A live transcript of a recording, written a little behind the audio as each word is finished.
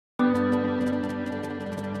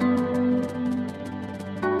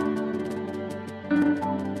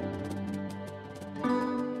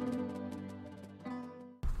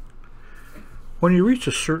When you reach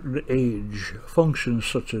a certain age, functions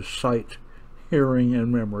such as sight, hearing,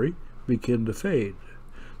 and memory begin to fade.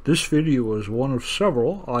 This video is one of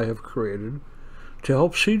several I have created to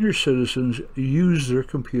help senior citizens use their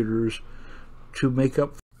computers to make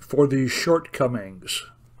up for these shortcomings.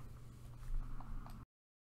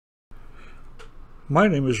 My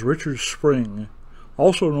name is Richard Spring,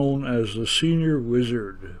 also known as the Senior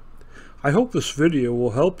Wizard. I hope this video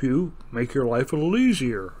will help you make your life a little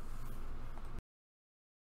easier.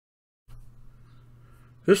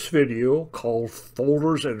 This video, called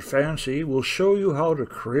Folders and Fancy, will show you how to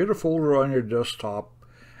create a folder on your desktop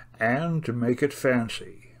and to make it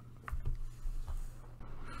fancy.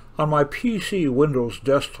 On my PC Windows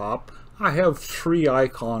desktop, I have three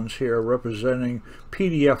icons here representing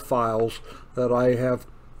PDF files that I have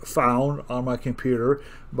found on my computer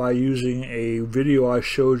by using a video I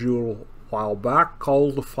showed you a while back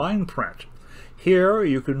called the Fine Print. Here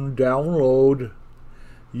you can download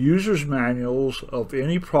user's manuals of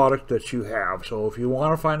any product that you have. So if you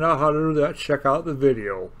want to find out how to do that, check out the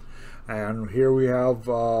video. And here we have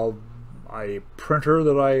a printer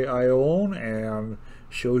that I own, and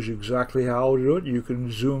shows you exactly how to do it. You can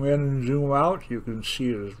zoom in and zoom out. You can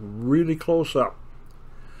see it really close up.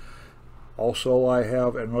 Also, I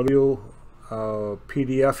have another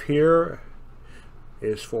PDF here.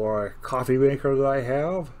 It's for a coffee maker that I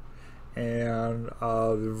have, and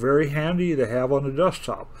they're very handy to have on the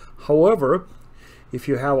desktop. However, if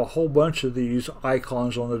you have a whole bunch of these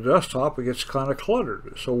icons on the desktop, it gets kind of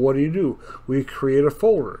cluttered. So what do? We create a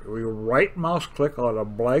folder. We right mouse click on a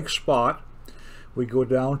blank spot. We go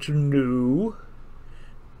down to New,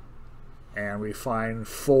 and we find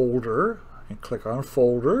Folder, and click on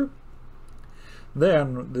Folder.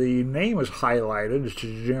 Then the name is highlighted. It's a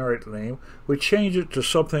generic name. We change it to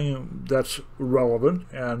something that's relevant,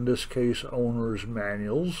 and in this case, Owner's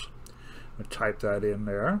Manuals. I type that in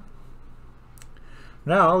there.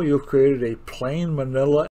 Now you've created a plain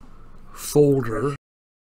manila folder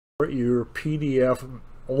for your PDF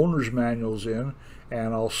Owner's Manuals in,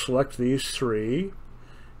 and I'll select these three,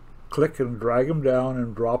 click and drag them down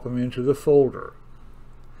and drop them into the folder.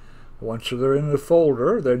 Once they're in the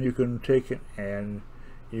folder, then you can take it and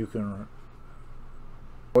you can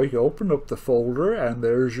open up the folder, and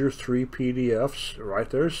there's your three PDFs right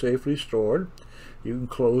there, safely stored. You can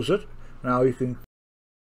close it. Now you can,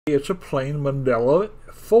 it's a plain manila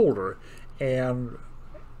folder, and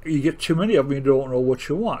you get too many of them, you don't know what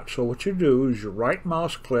you want. So what you do is you right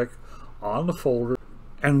mouse click on the folder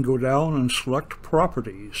and go down and select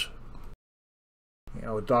Properties.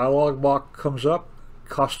 A dialog box comes up,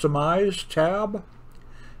 Customize tab,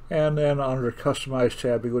 and then under Customize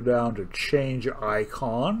tab you go down to Change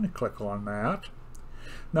Icon, click on that.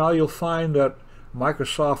 Now you'll find that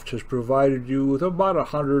Microsoft has provided you with about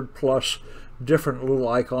 100 plus different little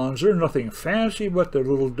icons. They're nothing fancy, but they're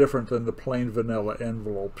a little different than the plain vanilla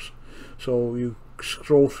envelopes. So you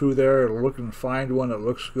scroll through there and look and find one that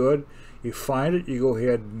looks good. You find it, you go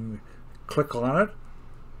ahead and click on it.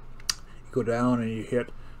 You go down and you hit.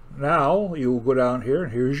 Now you will go down here,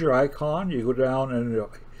 and here's your icon. You go down and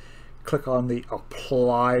click on the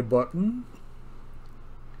Apply button,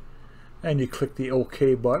 and you click the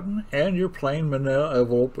OK button, and your plain manila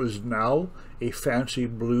envelope is now a fancy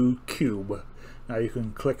blue cube. Now you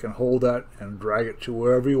can click and hold that and drag it to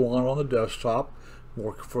wherever you want on the desktop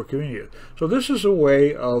for convenience. So this is a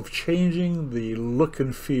way of changing the look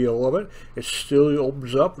and feel of it. It still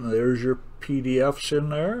opens up, and there's your PDFs in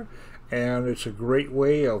there. And it's a great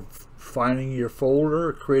way of finding your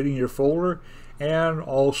folder, creating your folder, and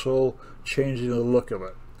also changing the look of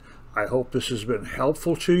it. I hope this has been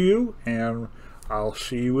helpful to you, and I'll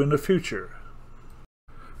see you in the future.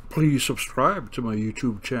 Please subscribe to my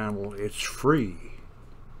YouTube channel. It's free.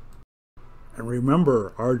 And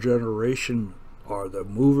remember, our generation are the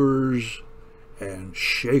movers and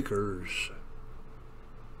shakers.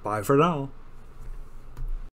 Bye for now.